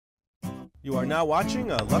You are now watching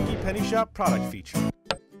a Lucky Penny Shop product feature.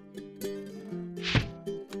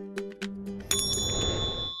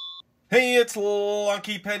 Hey, it's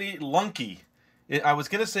Lucky Penny... I was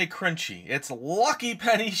going to say Crunchy. It's Lucky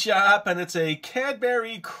Penny Shop, and it's a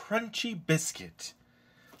Cadbury Crunchie Biscuit.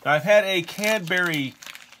 Now, I've had a Cadbury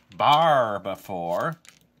Bar before,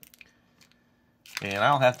 and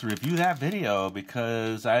I'll have to review that video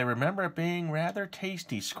because I remember it being rather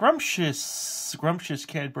tasty. Scrumptious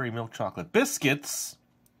Cadbury milk chocolate biscuits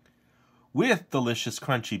with delicious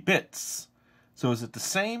crunchy bits. So is it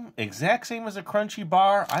the exact same as a Crunchie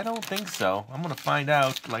Bar? I don't think so. I'm going to find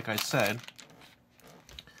out, like I said.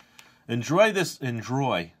 Enjoy.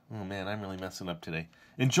 Oh man, I'm really messing up today.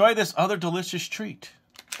 Enjoy this other delicious treat.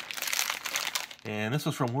 And this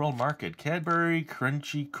was from World Market. Cadbury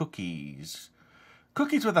Crunchie Cookies.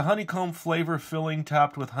 Cookies with a honeycomb flavor filling,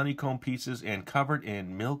 topped with honeycomb pieces and covered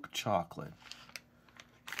in milk chocolate.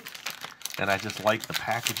 And I just like the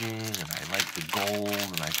packaging, and I like the gold,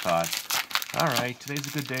 and I thought, all right, today's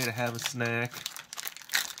a good day to have a snack.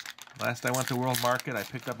 Last I went to World Market, I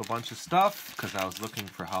picked up a bunch of stuff because I was looking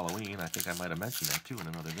for Halloween. I think I might have mentioned that too in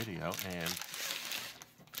another video. And,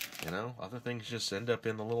 you know, other things just end up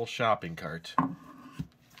in the little shopping cart.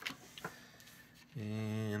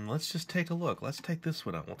 And let's just take a look. Let's take this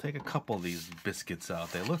one out. We'll take a couple of these biscuits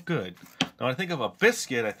out. They look good. Now, when I think of a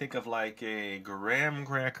biscuit, I think of like a graham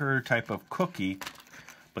cracker type of cookie.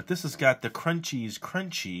 But this has got the Crunchies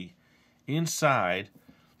crunchy inside.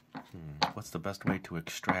 What's the best way to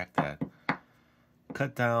extract that?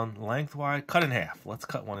 Cut down lengthwise. Cut in half. Let's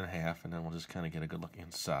cut one in half, and then we'll just kind of get a good look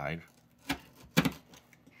inside.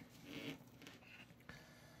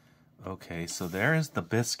 Okay, so there is the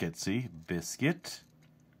biscuit. See? Biscuit.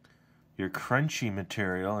 Your crunchy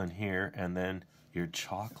material in here, and then your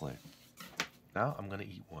chocolate. Now I'm going to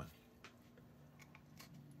eat one.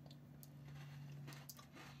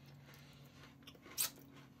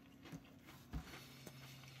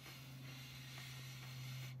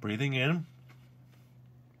 Breathing in.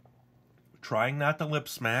 Trying not to lip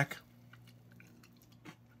smack.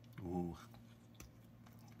 Ooh.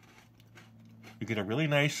 You get a really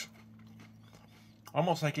nice,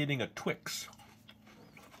 almost like eating a Twix,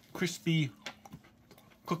 crispy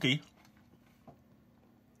cookie.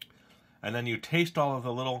 And then you taste all of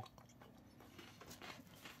the little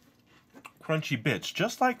crunchy bits,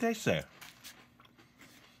 just like they say.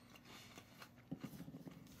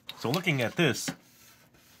 So looking at this,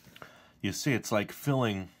 you see it's like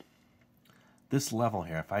filling this level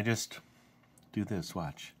here. If I just do this,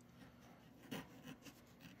 watch.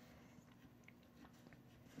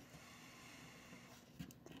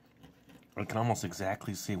 I can almost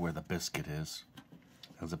exactly see where the biscuit is,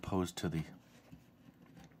 as opposed to the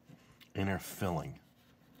inner filling.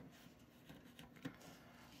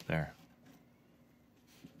 There.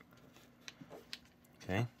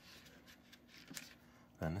 Okay.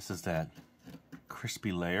 And this is that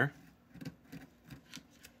crispy layer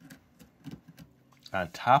on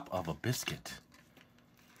top of a biscuit.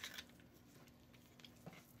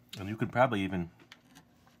 And you could probably even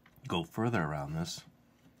go further around this.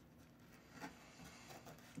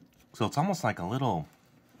 So it's almost like a little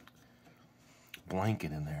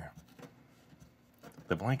blanket in there.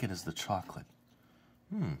 The blanket is the chocolate.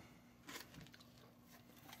 See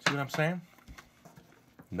what I'm saying?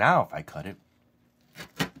 Now if I cut it,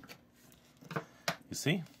 you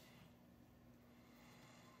see?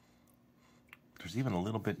 There's even a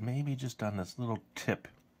little bit, maybe just on this little tip.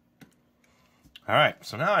 All right,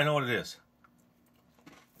 so now I know what it is.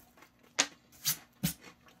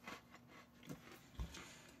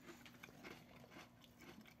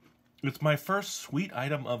 It's my first sweet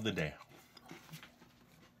item of the day.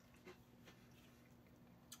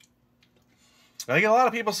 I get a lot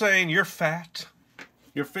of people saying, you're fat.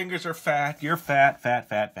 Your fingers are fat. You're fat, fat,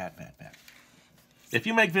 fat, fat, fat, fat. If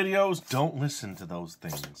you make videos, don't listen to those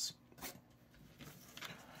things.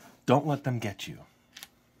 Don't let them get you.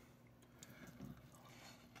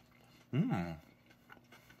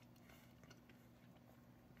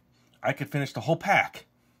 I could finish the whole pack,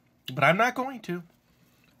 but I'm not going to.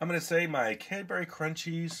 I'm going to say my Cadbury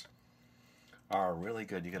Crunchies are really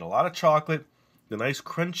good. You get a lot of chocolate, the nice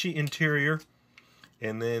crunchy interior,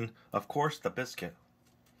 and then, of course, the biscuit.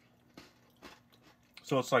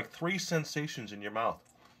 So it's like 3 sensations in your mouth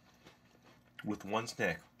with one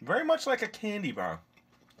snack. Very much like a candy bar.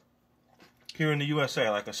 Here in the USA,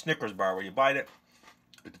 like a Snickers bar where you bite it,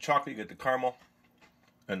 get the chocolate, you get the caramel,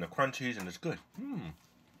 and the crunchies, and it's good.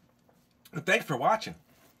 And thanks for watching.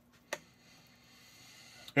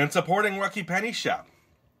 And supporting Lucky Penny Shop.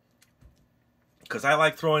 Because I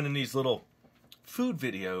like throwing in these little food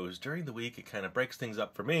videos during the week. It kind of breaks things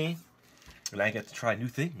up for me, and I get to try new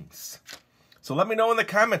things. So let me know in the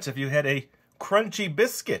comments if you had a Crunchie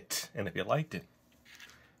Biscuit, and if you liked it.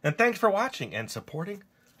 And thanks for watching and supporting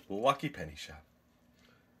Lucky Penny Shop.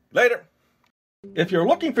 Later! If you're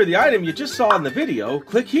looking for the item you just saw in the video,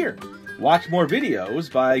 click here. Watch more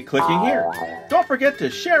videos by clicking here. Don't forget to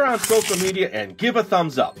share on social media and give a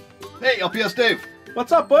thumbs up. Hey, LPS-Dave.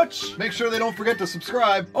 What's up, Butch? Make sure they don't forget to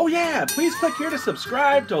subscribe. Oh yeah, please click here to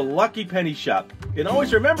subscribe to Lucky Penny Shop. And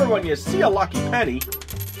always remember, when you see a lucky penny,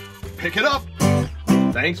 pick it up.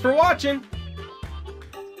 Thanks for watching.